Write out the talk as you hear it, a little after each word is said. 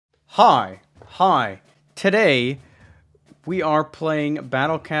Hi. Today we are playing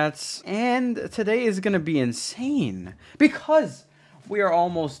Battle Cats, and today is gonna be insane because we are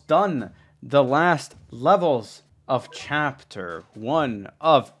almost done the last levels of Chapter 1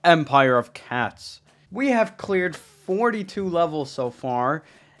 of Empire of Cats. We have cleared 42 levels so far.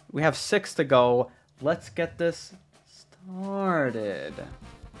 We have 6 to go. Let's get this started.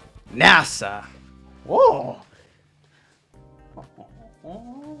 NASA. Whoa.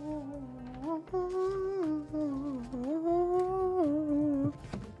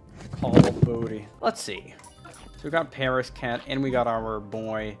 Call of booty. Let's see. So we got Paris Cat and we got our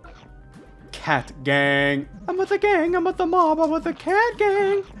boy Cat Gang. I'm with the gang, I'm with the mob, I'm with the cat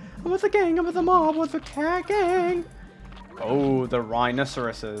gang. I'm with the gang, I'm with the mob, with the cat gang. Oh, the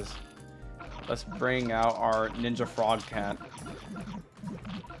rhinoceroses. Let's bring out our ninja frog cat.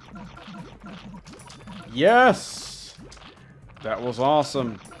 Yes! That was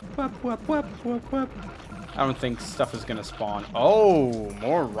awesome. I don't think stuff is gonna spawn. Oh,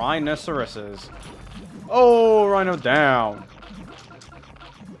 more rhinoceroses. Oh, rhino down.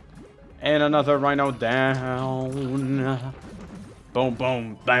 And another rhino down. Boom,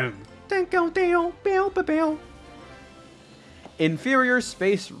 boom, boom. Inferior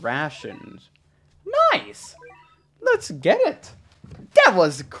space rations. Nice. Let's get it. That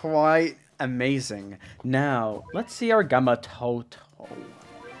was quite amazing. Now, let's see our Gamma Toto.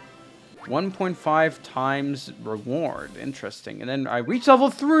 1.5 times reward. Interesting. And then I reach level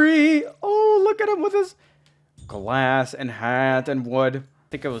 3. Oh, look at him with his glass and hat and wood. I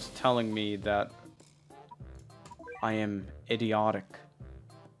think it was telling me that I am idiotic.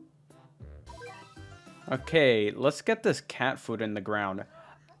 Okay, let's get this cat food in the ground.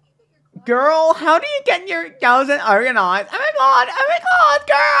 Girl, how do you get your 1,000 organized? Oh my god,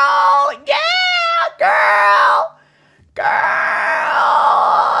 girl! Yeah, girl!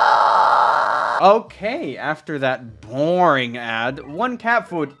 Okay, after that boring ad, 1 cat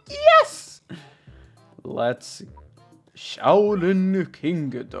food. Yes! Let's Shaolin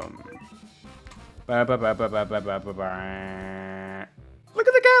Kingdom. Look at the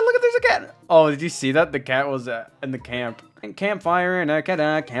cat, look at there's a cat. Oh, did you see that? The cat was in the camp. And campfire and a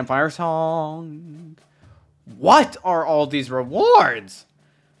campfire song. What are all these rewards?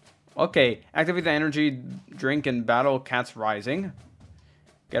 Okay, activate the energy drink in battle cats rising.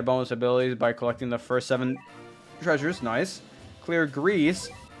 Get bonus abilities by collecting the first 7 treasures. Nice. Clear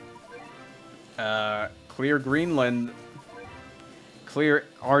Greece. Clear Greenland. Clear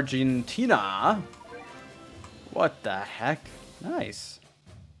Argentina. What the heck? Nice.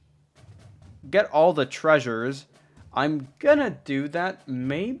 Get all the treasures. I'm gonna do that.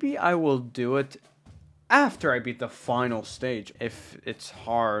 Maybe I will do it after I beat the final stage. If it's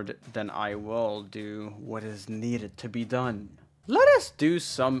hard, then I will do what is needed to be done. Let us do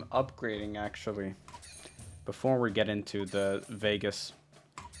some upgrading, actually, before we get into the Vegas.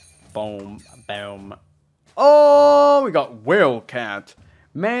 Boom, boom. Oh, we got Whale Cat.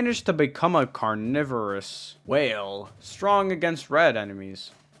 Managed to become a carnivorous whale. Strong against red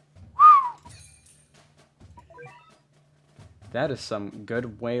enemies. That is some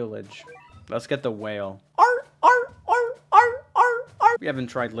good whalage. Let's get the whale. Arr, arr, arr, arr, arr, arr. We haven't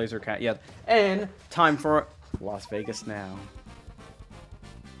tried Laser Cat yet. And time for Las Vegas now.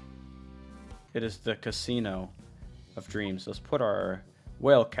 It is the casino of dreams. Let's put our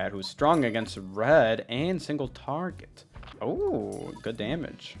Whale Cat, who's strong against red and single target. Oh, good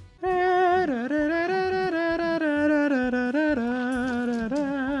damage.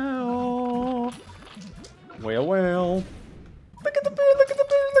 Whale, whale. Look at the bear, look at the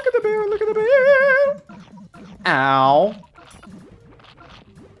bear, look at the bear, look at the bear. Ow.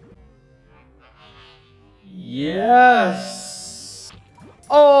 Yes.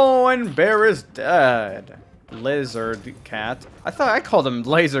 Oh, and bear is dead. Lizard cat. I thought I called him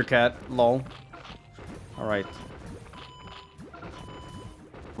Laser Cat. Lol. All right.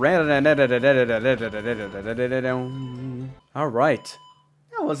 All right.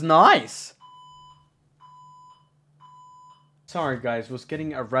 That was nice. Sorry guys, was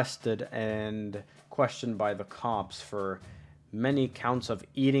getting arrested and questioned by the cops for many counts of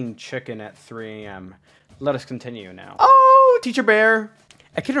eating chicken at 3 a.m. Let us continue now. Oh, Teacher Bear!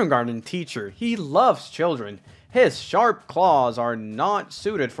 A kindergarten teacher. He loves children. His sharp claws are not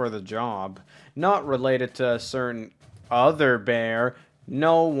suited for the job. Not related to a certain other bear.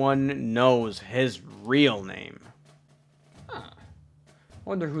 No one knows his real name.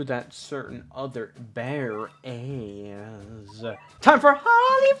 Wonder who that certain other bear is. Time for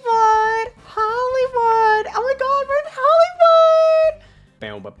Hollywood! Hollywood! Oh my god, we're in Hollywood!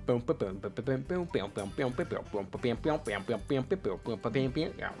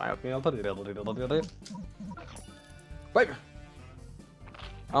 Wait.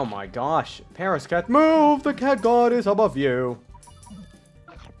 Oh my gosh. Paris cat, move! The cat god is above you.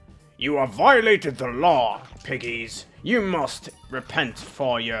 You have violated the law, piggies. You must repent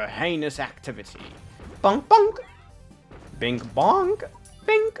for your heinous activity. Bonk bonk. Bink bonk.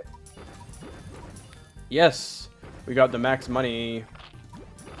 Bink. Yes. We got the max money.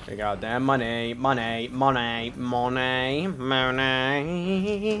 We got that money. Money. Money. Money. Money.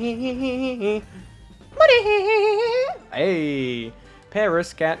 Money. Hey.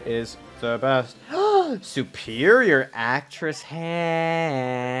 Paris cat is the best. Superior actress hair.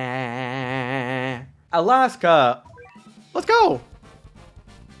 Alaska. Let's go.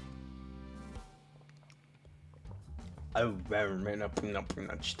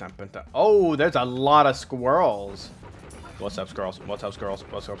 Oh, there's a lot of squirrels. What's up, squirrels? What's up, squirrels?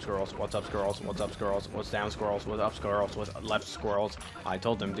 What's up, squirrels? What's up, squirrels? What's up, squirrels? What's down, squirrels? What's up, squirrels? What's left, squirrels? I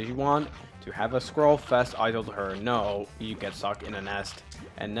told them, did you want to have a squirrel fest? I told her, no, you get stuck in a nest.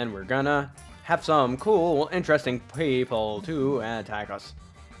 And then we're gonna have some cool, interesting people to attack us.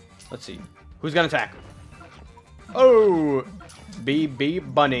 Let's see. Who's gonna attack? Oh,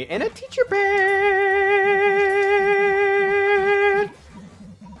 BB Bunny and a teacher bear.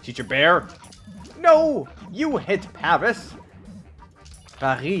 Teacher bear? No, you hit Paris.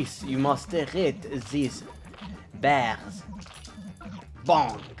 Paris, you must hit these bears.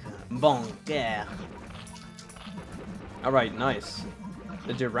 Bonk, bonker. Alright, nice.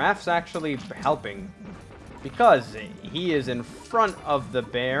 The giraffe's actually helping because he is in front of the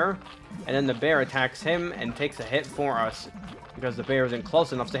bear, and then the bear attacks him and takes a hit for us because the bear isn't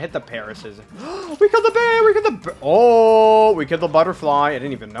close enough to hit the Parises. We killed the bear! We killed the bear! Oh, we killed the butterfly. I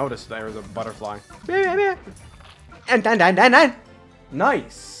didn't even notice there was a butterfly. And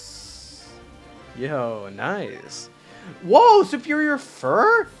nice. Yo, nice. Whoa, superior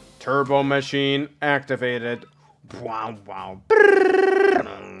fur? Turbo machine activated. Wow, wow.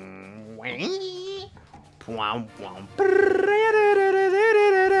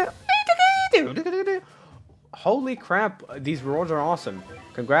 Holy crap, these rewards are awesome.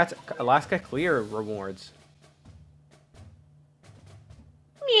 Congrats, Alaska Clear rewards.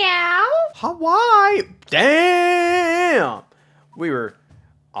 Meow. Hawaii. Damn. We were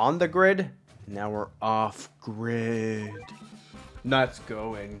on the grid. Now we're off grid. Let's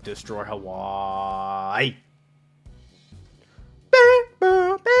go and destroy Hawaii.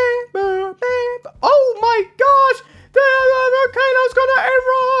 Oh my gosh! The volcano's gonna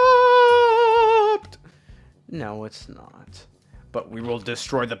erupt! No, it's not. But we will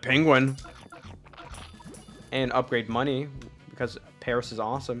destroy the penguin. And upgrade money. Because Paris is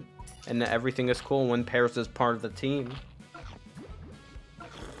awesome. And everything is cool when Paris is part of the team.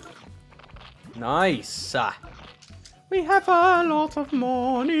 Nice! We have a lot of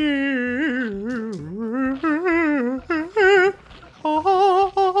money.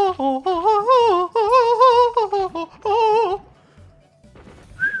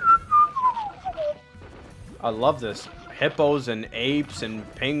 I love this. Hippos and apes and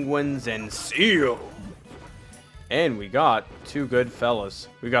penguins and seal. And we got two good fellas.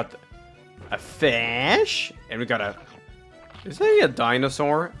 We got a fish. And we got a... Is he a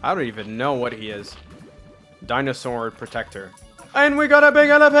dinosaur? I don't even know what he is. Dinosaur protector. And we got a big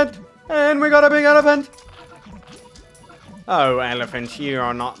elephant. And we got a big elephant. Oh, elephants, you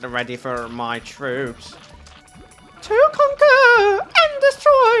are not ready for my troops. To conquer and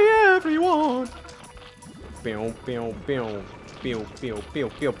destroy everyone. Pew, pew, pew. Pew, pew, pew,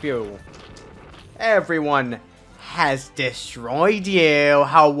 pew, pew. Everyone has destroyed you,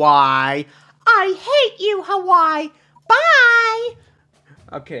 Hawaii. I hate you, Hawaii. Bye.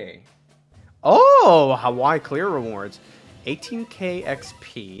 Okay. Oh, Hawaii Clear rewards. 18k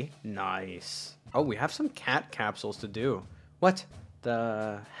XP. Nice. Oh, we have some cat capsules to do. What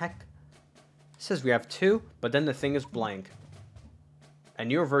the heck? It says we have 2, but then the thing is blank. A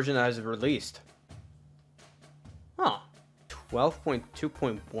newer version has released. Oh.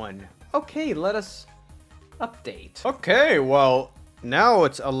 12.2.1. Okay, let us update. Okay, well, now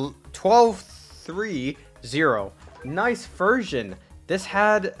it's a 12.3.0. Nice version. This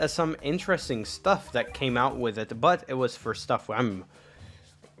had some interesting stuff that came out with it, but it was for stuff I'm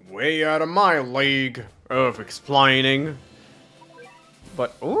way out of my league of explaining.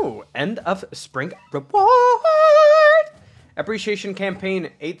 But, ooh, end of spring reward! Appreciation campaign,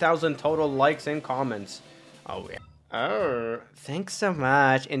 8,000 total likes and comments. Oh, yeah. Oh, thanks so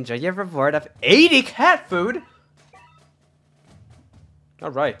much. Enjoy your reward of 80 cat food.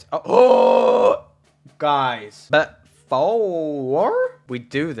 All right. Oh, guys. But before we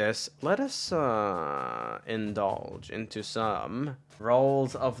do this, let us indulge into some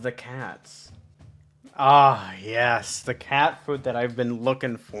rolls of the cats. Ah, yes, the cat food that I've been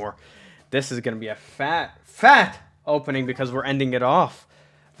looking for. This is going to be a fat opening because we're ending it off,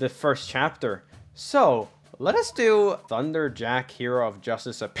 the first chapter. So, let us do Thunderjack, Hero of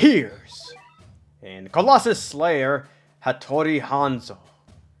Justice appears. And Colossus Slayer, Hattori Hanzo.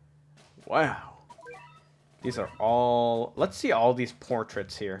 Wow. These are all... Let's see all these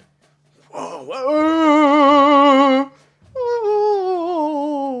portraits here. Whoa, whoa.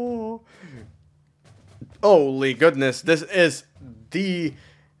 Oh. Holy goodness, this is the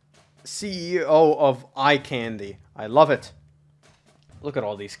CEO of eye candy. I love it. Look at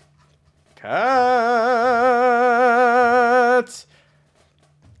all these cats.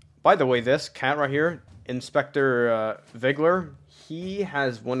 By the way, this cat right here, Inspector Vigler, he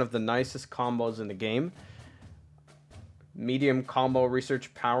has one of the nicest combos in the game. Medium combo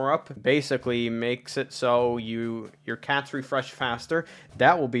research power up basically makes it so your cats refresh faster.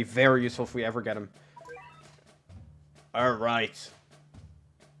 That will be very useful if we ever get them. All right.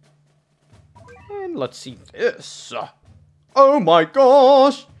 And let's see this. Oh my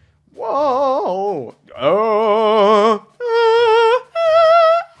gosh. Whoa.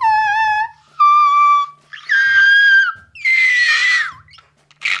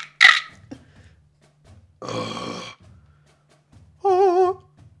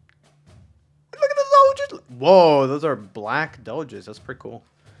 Whoa, those are black doges. That's pretty cool.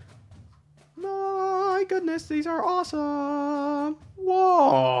 My goodness, these are awesome.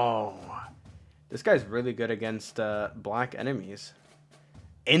 Whoa. This guy's really good against black enemies.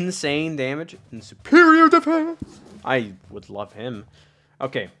 Insane damage and superior defense. I would love him.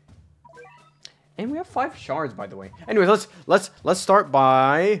 Okay. And we have 5 shards, by the way. Anyways, let's start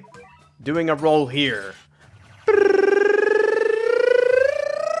by doing a roll here.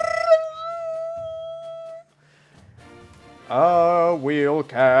 A wheel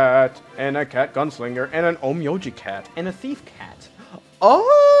cat, and a cat gunslinger, and an omyoji cat, and a thief cat.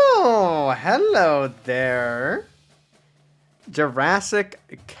 Oh, hello there. Jurassic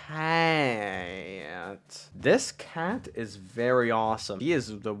cat. This cat is very awesome. He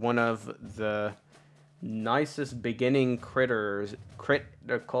is one of the nicest beginning critical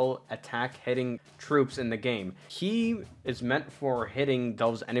attack hitting troops in the game. He is meant for hitting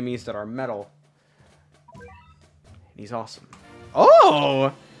those enemies that are metal. He's awesome.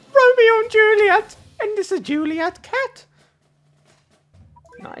 Oh! Romeo and Juliet! And this is Juliet cat.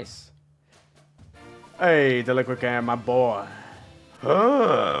 Nice. Hey, Delinquent Cat, my boy.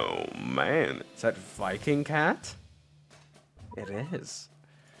 Oh, man. Is that Viking cat? It is.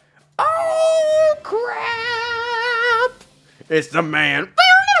 Oh, crap! It's the man.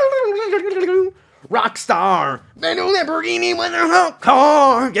 Rockstar. Little Lamborghini with a hot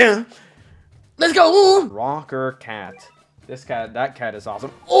car. Yeah. Let's go! Rocker cat. That cat is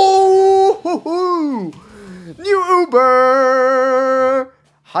awesome. Oh! Hoo-hoo! New Uber!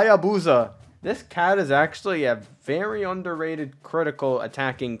 Hayabusa. This cat is actually a very underrated critical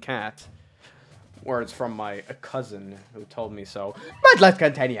attacking cat. Words from my cousin who told me so. But let's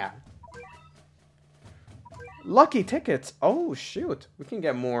continue. Lucky tickets. Oh, shoot. We can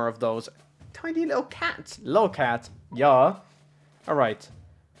get more of those tiny little cats. Little cats. Yeah. Alright.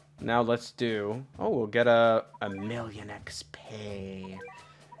 Now let's do... Oh, we'll get a million XP.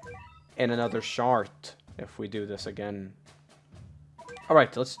 And another shard if we do this again.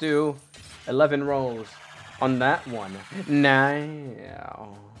 Alright, let's do 11 rolls on that one.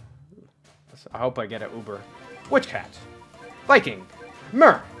 Now... I hope I get an Uber. Witch cat. Viking.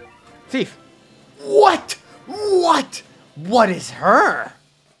 Mer. Thief. What? What? What is her?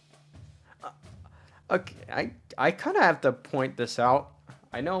 Okay, I kind of have to point this out.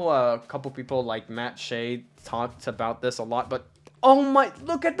 I know a couple people like Matt Shade talked about this a lot, but oh my,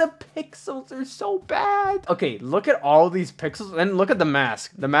 look at the pixels, they're so bad. Okay, look at all these pixels and look at the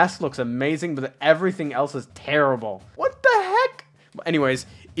mask. The mask looks amazing, but everything else is terrible. What the heck? But anyways,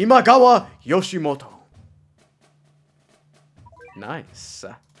 Imagawa Yoshimoto. Nice.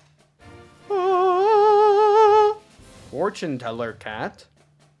 Fortune teller cat.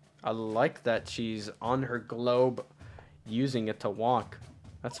 I like that she's on her globe using it to walk.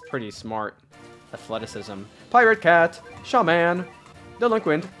 That's pretty smart. Athleticism. Pirate cat. Shaman.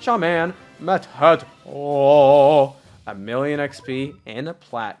 Delinquent. Shaman. Method. Oh. A million XP and a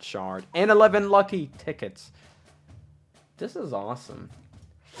plat shard. And 11 lucky tickets. This is awesome.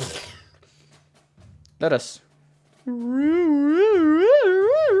 Let us... We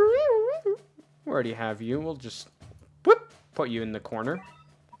already have you. We'll just... Whoop, put you in the corner.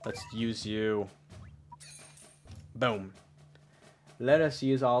 Let's use you... Boom. Let us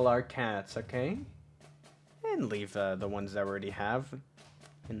use all our cats, okay? And leave the ones that we already have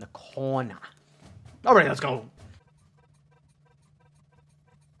in the corner. Alright, let's go.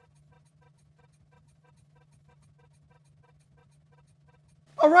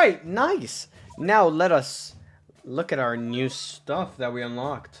 Alright, nice. Now let us look at our new stuff that we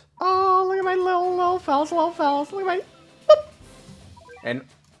unlocked. Oh, look at my little fellas, Look at my boop. And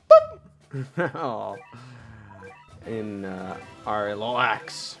boop. Oh. In our little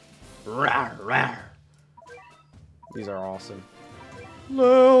axe. Rawr, rawr. These are awesome.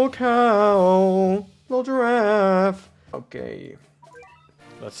 Little cow, little giraffe. Okay.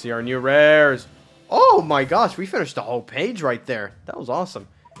 Let's see our new rares. Oh my gosh, we finished the whole page right there. That was awesome.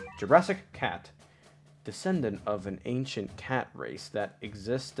 Jurassic cat. Descendant of an ancient cat race that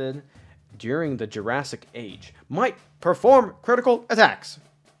existed during the Jurassic Age. Might perform critical attacks.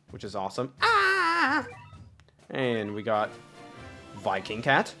 Which is awesome. Ah! And we got Viking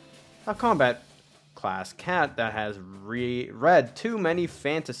cat. A combat class cat that has read too many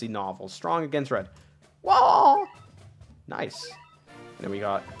fantasy novels. Strong against red. Whoa! Nice. And then we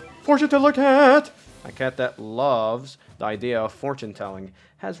got fortune teller cat. A cat that loves the idea of fortune telling.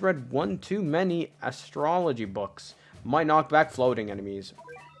 Has read one too many astrology books. Might knock back floating enemies.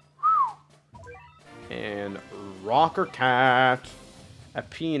 And rocker cat. A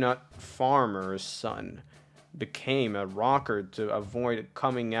peanut farmer's son. Became a rocker to avoid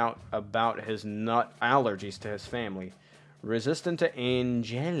coming out about his nut allergies to his family. Resistant to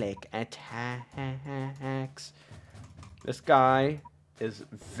angelic attacks. This guy is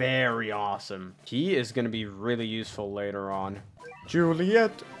very awesome. He is going to be really useful later on.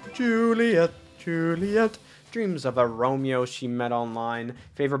 Juliet, Juliet, Juliet. Dreams of a Romeo she met online.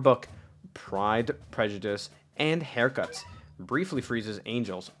 Favorite book, Pride, Prejudice, and Haircuts. Briefly freezes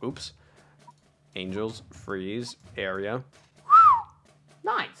angels. Oops. Angels, freeze, area.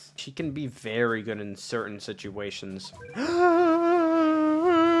 Nice. She can be very good in certain situations.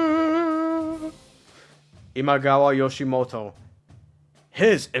 Imagawa Yoshimoto.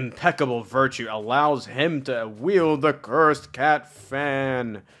 His impeccable virtue allows him to wield the cursed cat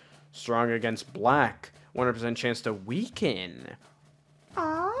fan. Strong against black. 100% chance to weaken.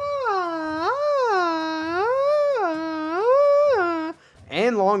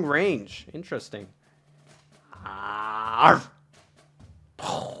 And long range. Interesting.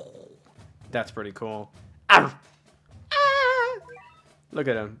 That's pretty cool. Look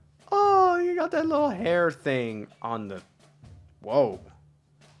at him. Oh, you got that little hair thing on the... Whoa.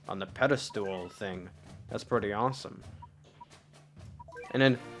 On the pedestal thing. That's pretty awesome. And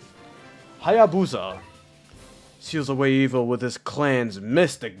then Hayabusa seals away evil with his clan's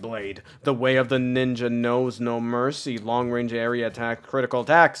mystic blade. The way of the ninja knows no mercy. Long-range area attack, critical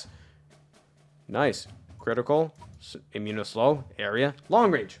attacks. Nice. Critical, immunoslow, area,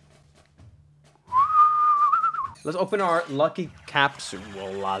 long range. Let's open our lucky capsule.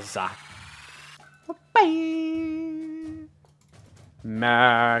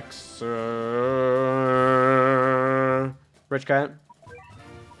 Max. Rich cat.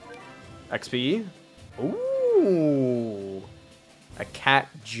 XP. Ooh. A cat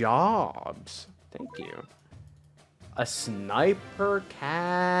jobs. Thank you. A sniper cat.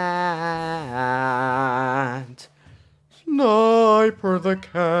 Sniper the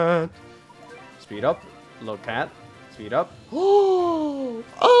cat. Speed up. Little cat. Speed up. Oh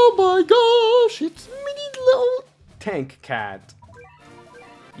my gosh. It's mini little tank cat.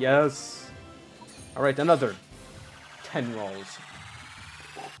 Yes. Alright, another 10 rolls.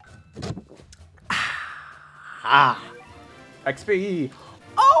 Ah. XP.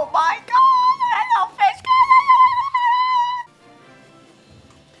 Oh my god. Hello, fish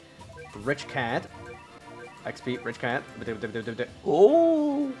cat. Rich cat. XP, rich cat.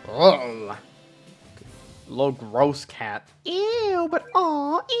 Oh. Oh. Little gross cat. Ew, but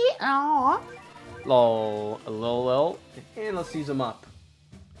aw, ew. Lol. And let's use them up.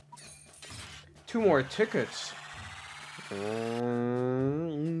 2 more tickets.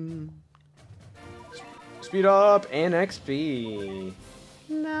 Speed up and XP.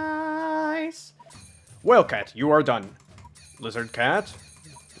 Nice. Whale cat, you are done. Lizard cat,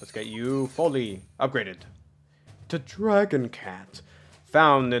 let's get you fully upgraded. To dragon cat.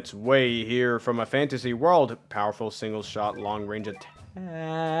 Found its way here from a fantasy world. Powerful single shot, long range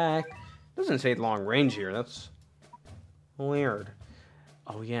attack. Doesn't say long range here. That's weird.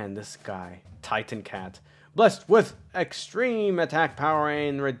 Oh yeah, and this guy, Titan cat. Blessed with extreme attack power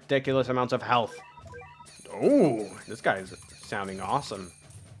and ridiculous amounts of health. Oh, this guy is sounding awesome.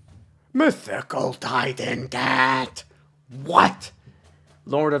 Mythical Titan cat. What?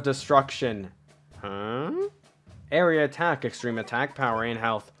 Lord of Destruction. Huh? Area attack, extreme attack, power, and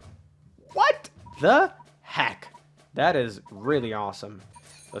health. What the heck? That is really awesome.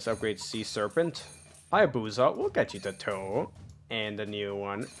 Let's upgrade Sea Serpent. Hayabusa, we'll get you to 2. And the new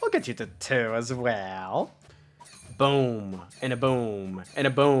one, we'll get you to 2 as well. Boom, and a boom, and a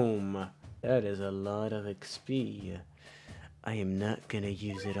boom. That is a lot of XP. I am not gonna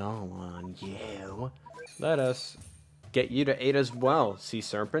use it all on you. Let us get you to 8 as well, Sea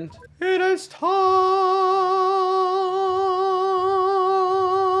Serpent. It is time!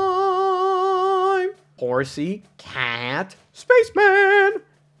 Horsey, cat, spaceman!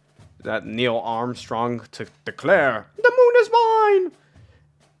 That Neil Armstrong to declare, the moon is mine!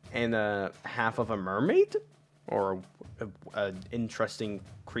 And half of a mermaid? Or an interesting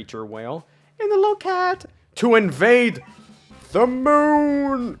creature whale. And the little cat to invade the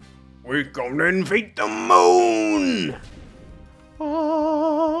moon! We're gonna invade the moon!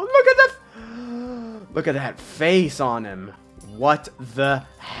 Oh, look at that! Look at that face on him. What the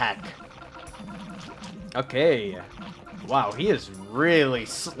heck? Okay. Wow, he is really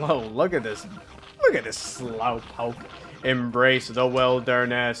slow. Look at this. Look at this slowpoke. Embrace the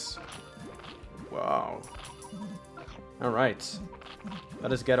wilderness. Wow. Alright.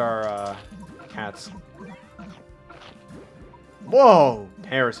 Let us get our cats. Whoa!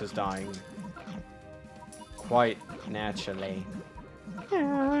 Paris is dying. Quite naturally.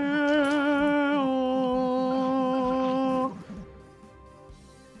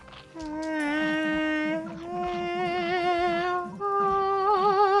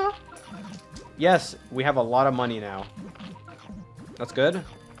 Yes, we have a lot of money now. That's good.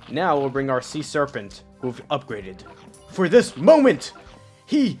 Now we'll bring our Sea Serpent, who we've upgraded. For this moment,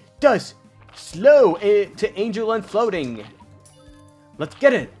 he does slow to angel and floating. Let's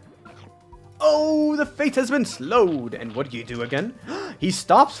get it. Oh, the fate has been slowed. And what do you do again? He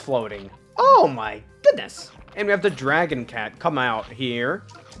stops floating. Oh my goodness. And we have the dragon cat come out here.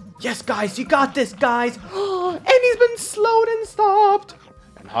 Yes, guys, you got this, guys. And he's been slowed and stopped.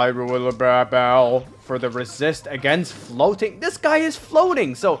 And Hyrule for the resist against floating. This guy is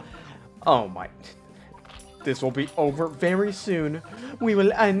floating, so... Oh my... This will be over very soon. We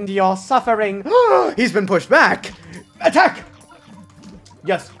will end your suffering. He's been pushed back. Attack!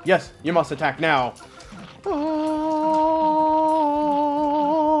 Yes, yes, you must attack now.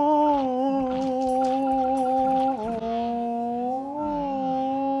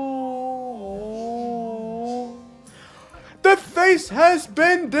 The face has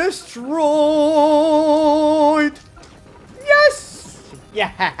been destroyed. Yes!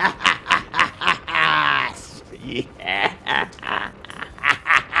 Yes! Yeah!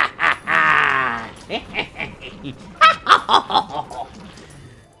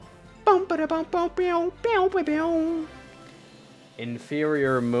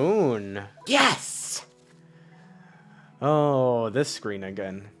 Inferior Moon. Yes! Oh, this screen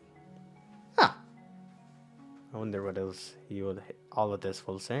again. Huh. I wonder what else all of this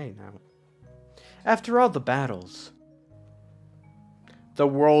will say now. After all the battles, the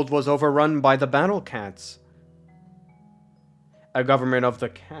world was overrun by the battle cats. A government of the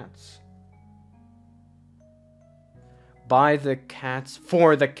cats. By the cats,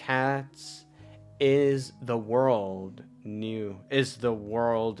 for the cats, is the world new. Is the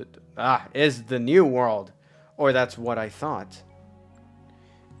new world. Or that's what I thought.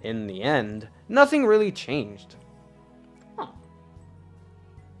 In the end, nothing really changed. Huh.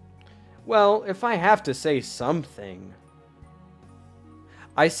 Well, if I have to say something,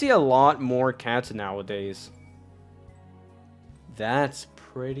 I see a lot more cats nowadays. That's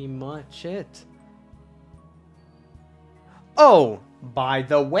pretty much it. Oh, by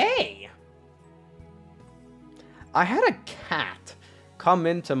the way, I had a cat come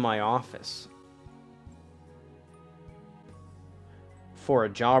into my office for a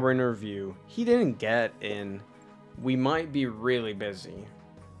job interview. He didn't get in. We might be really busy.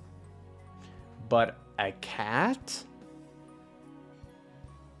 But a cat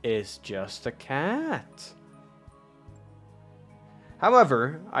is just a cat.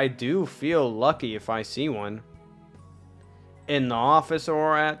 However, I do feel lucky if I see one. In the office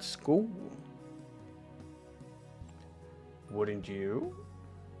or at school. Wouldn't you?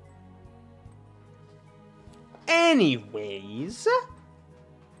 Anyways,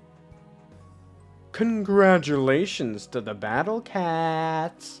 congratulations to the Battle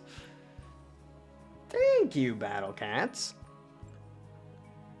Cats. Thank you, Battle Cats.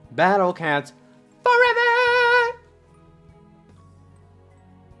 Battle Cats forever!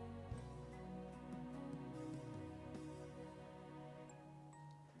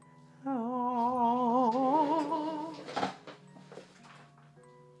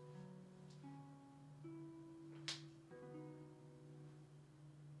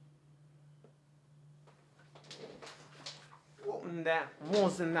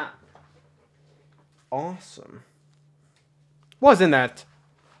 Wasn't that awesome? Wasn't that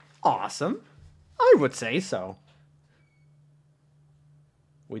awesome? I would say so.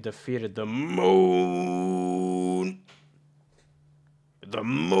 We defeated the moon. The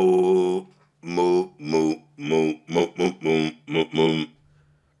moon.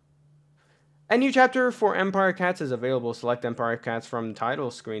 A new chapter for Empire Cats is available. Select Empire Cats from the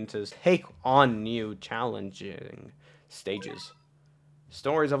title screen to take on new challenging stages.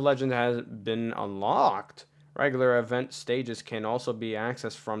 Stories of Legend has been unlocked. Regular event stages can also be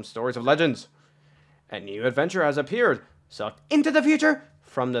accessed from Stories of Legends. A new adventure has appeared. Select Into the Future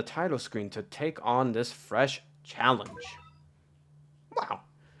from the title screen to take on this fresh challenge. Wow.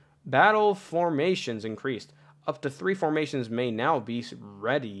 Battle formations increased. Up to 3 formations may now be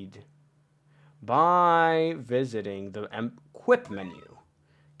readied by visiting the Equip menu.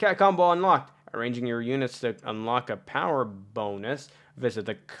 Cat Combo unlocked. Arranging your units to unlock a power bonus. Visit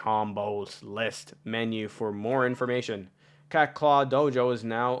the Combos List menu for more information. Cat Claw Dojo is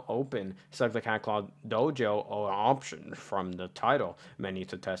now open. Select the Cat Claw Dojo option from the title menu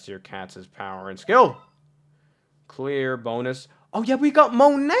to test your cat's power and skill. Clear bonus. Oh yeah, we got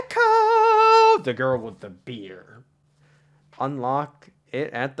Moneko! The girl with the beer. Unlock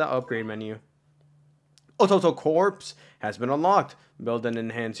it at the upgrade menu. Ototo Corpse has been unlocked. Build and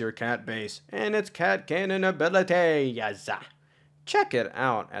enhance your cat base and its cat cannon ability. Yaza. Check it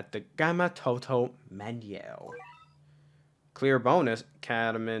out at the Gamatoto menu. Clear bonus.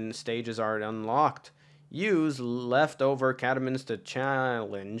 Catamin stages are unlocked. Use leftover catamins to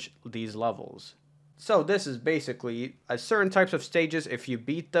challenge these levels. So this is basically certain types of stages. If you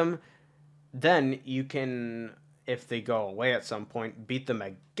beat them, then you can, if they go away at some point, beat them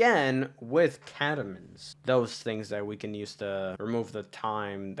again with catamins. Those things that we can use to remove the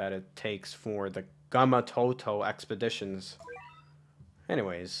time that it takes for the Gamatoto expeditions.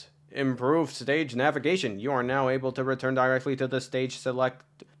 Anyways, improved stage navigation. You are now able to return directly to the stage select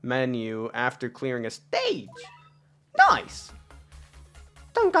menu after clearing a stage. Nice!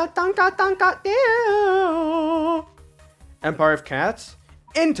 Dunka, dunka, dunka, ew. Empire of Cats,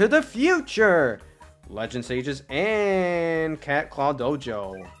 Into the Future. Legend Stages and Cat Claw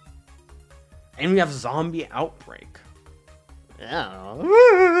Dojo. And we have Zombie Outbreak.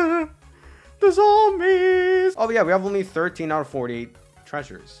 Yeah. The zombies! Oh yeah, we have only 13 out of 48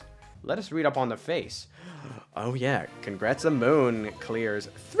 treasures. Let us read up on the face. Oh yeah, congrats, the moon clears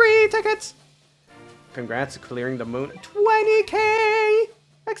 3 tickets. Congrats clearing the moon, 20k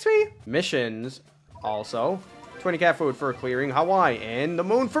XP. Missions also 20 cat food for clearing Hawaii and the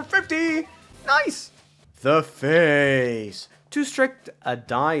moon for 50. Nice. The face. Too strict a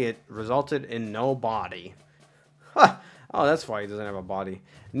diet resulted in no body. Huh. Oh, that's why he doesn't have a body.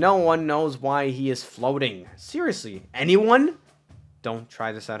 No one knows why he is floating. Seriously, anyone? Don't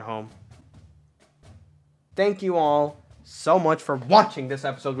try this at home. Thank you all so much for watching this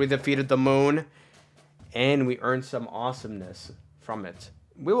episode. We defeated the moon, and we earned some awesomeness from it.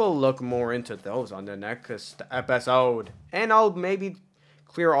 We will look more into those on the next episode, and I'll maybe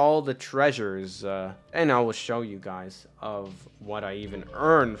clear all the treasures, and I will show you guys of what I even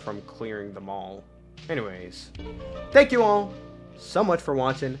earned from clearing them all. Anyways, thank you all so much for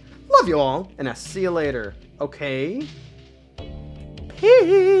watching. Love you all, and I'll see you later. Okay?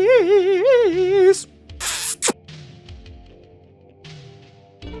 Peace!